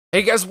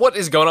Hey guys, what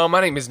is going on?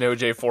 My name is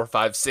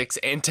NoJ456,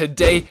 and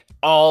today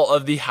all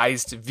of the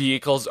heist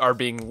vehicles are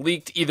being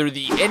leaked. Either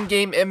the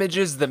in-game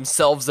images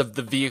themselves of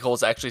the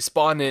vehicles actually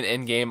spawn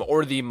in-game,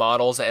 or the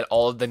models and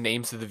all of the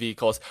names of the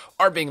vehicles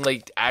are being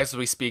leaked as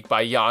we speak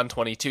by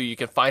Yon22. You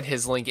can find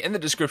his link in the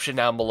description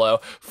down below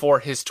for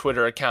his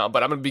Twitter account,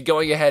 but I'm going to be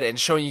going ahead and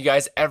showing you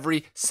guys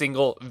every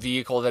single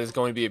vehicle that is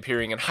going to be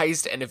appearing in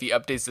Heist, and if he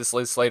updates this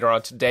list later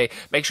on today,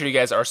 make sure you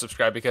guys are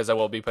subscribed because I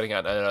will be putting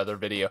out another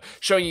video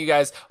showing you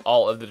guys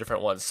all of the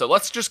different ones. So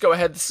let's just go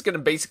ahead. This is going to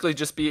basically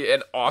just be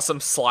an awesome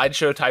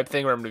slideshow type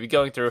thing where I'm going to be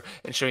going through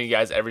and showing you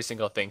guys every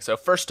single thing. So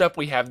first up,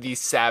 we have the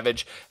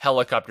Savage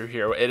helicopter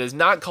here. It is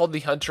not called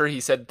the Hunter.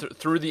 He said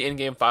through the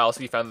in-game files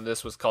he found that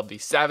this was called the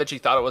Savage. He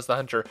thought it was the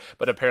Hunter,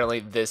 but apparently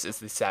this is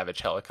the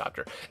Savage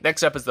helicopter.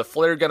 Next up is the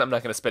flare gun. I'm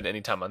not going to spend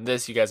any time on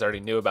this. You guys already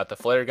knew about the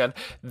flare gun.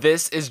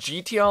 This is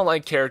GTA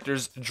Online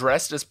characters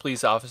dressed as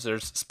police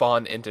officers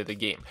spawn into the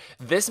game.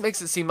 This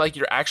makes it seem like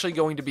you're actually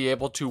going to be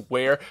able to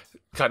wear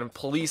kind of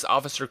police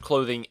officer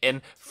clothing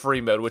in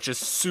Freemode, which is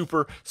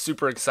super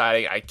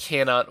exciting. I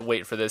cannot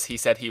wait for this. He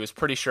said he was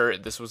pretty sure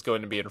this was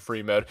going to be in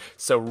Freemode,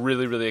 so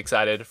really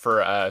excited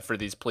for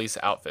these police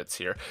outfits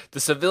here.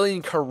 The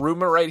civilian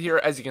Kuruma right here,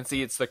 as you can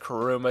see, it's the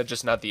Kuruma,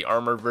 just not the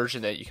armored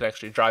version that you can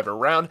actually drive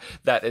around.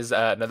 That is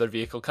another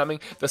vehicle coming.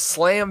 The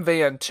Slam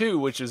Van 2,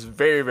 which is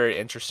very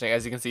interesting.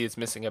 As you can see, it's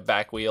missing a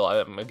back wheel.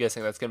 I'm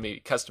guessing that's going to be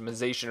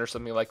customization or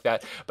something like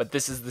that, but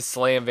this is the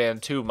Slam Van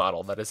 2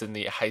 model that is in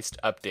the Heist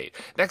update.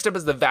 Next up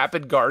is the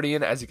Vapid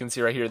Guardian. As you can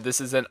see right here,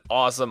 this is an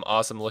awesome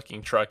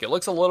looking truck. It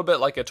looks a little bit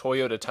like a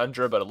Toyota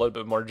Tundra, but a little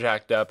bit more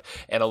jacked up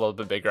and a little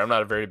bit bigger. I'm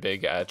not a very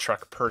big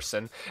truck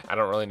person. I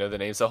don't really know the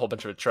names of a whole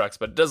bunch of trucks,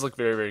 but it does look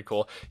very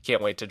cool.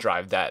 Can't wait to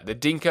drive that. The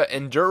Dinka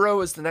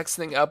Enduro is the next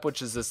thing up,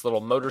 which is this little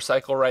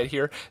motorcycle right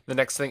here. The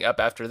next thing up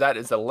after that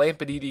is the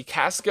Lampadini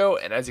Casco,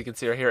 and as you can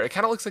see right here, it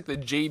kind of looks like the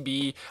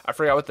JB, I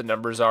forgot what the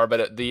numbers are,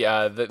 but the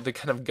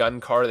kind of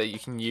gun car that you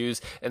can use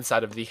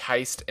inside of the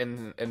Heist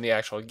in the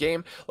actual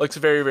game. Looks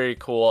very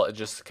cool.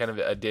 Just kind of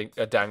a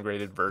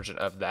downgraded version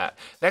of that.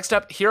 Next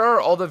up, here are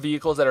all the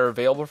vehicles that are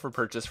available for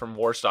purchase from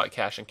Warstock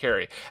Cash and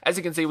Carry. As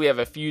you can see, we have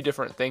a few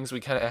different things.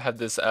 We kind of have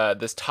this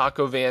this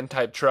taco van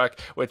type truck,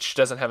 which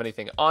doesn't have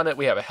anything on it.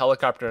 We have a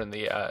helicopter in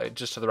the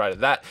just to the right of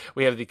that.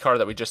 We have the car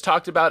that we just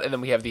talked about, and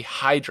then we have the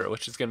Hydra,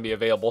 which is going to be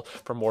available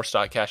from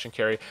Warstock Cash and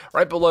Carry.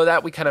 Right below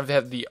that, we kind of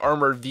have the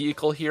armored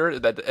vehicle here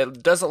that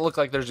it doesn't look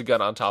like there's a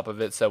gun on top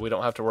of it, so we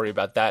don't have to worry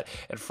about that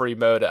in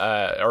Freemode,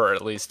 or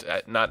at least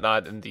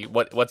not in the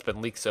what's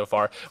been leaked so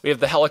far. We have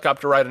the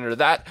helicopter right under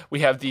that.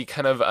 We have the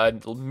kind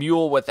of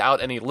mule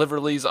without any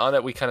liveries on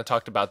it. We kind of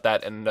talked about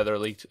that in another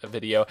leaked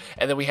video.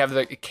 And then we have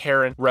the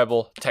Karen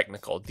Rebel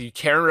Technical. The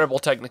Karen Rebel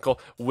Technical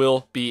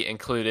will be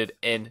included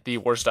in the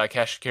Warstock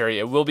Cash and Carry.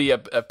 It will be a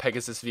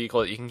Pegasus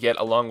vehicle that you can get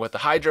along with the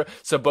Hydra.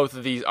 So both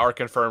of these are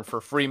confirmed for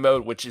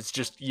Freemode, which is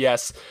just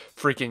yes,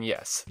 freaking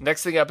yes.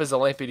 Next thing up is the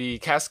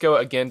Lampadini Casco.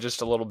 Again,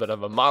 just a little bit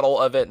of a model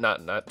of it.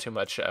 Not too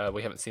much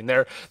we haven't seen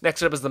there.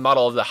 Next up is the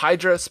model of the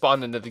Hydra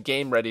spawned into the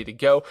game, ready to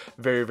go.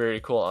 Very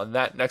cool on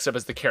that. Next up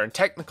is the Karen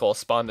Technical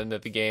spawned into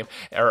the game,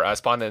 or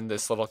spawned in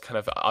this little kind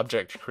of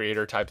object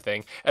creator type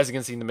thing. As you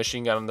can see, the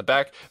machine gun on the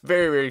back,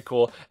 very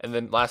cool. And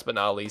then last but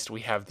not least,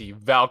 we have the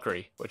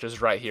Valkyrie, which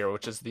is right here,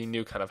 which is the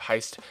new kind of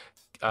Heist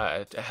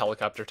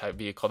helicopter type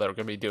vehicle that we're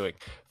going to be doing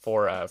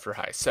for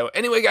Heist. So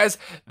anyway, guys,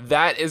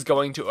 that is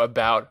going to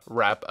about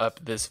wrap up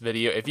this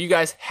video. If you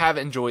guys have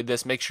enjoyed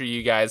this, make sure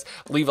you guys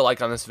leave a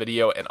like on this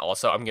video, and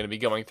also I'm going to be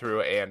going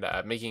through and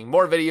making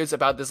more videos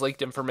about this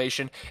leaked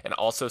information and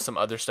also some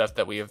other stuff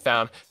that we have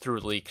found through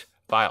leaked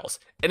files.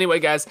 Anyway,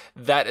 guys,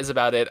 that is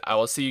about it. I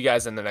will see you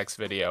guys in the next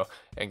video,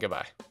 and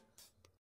goodbye.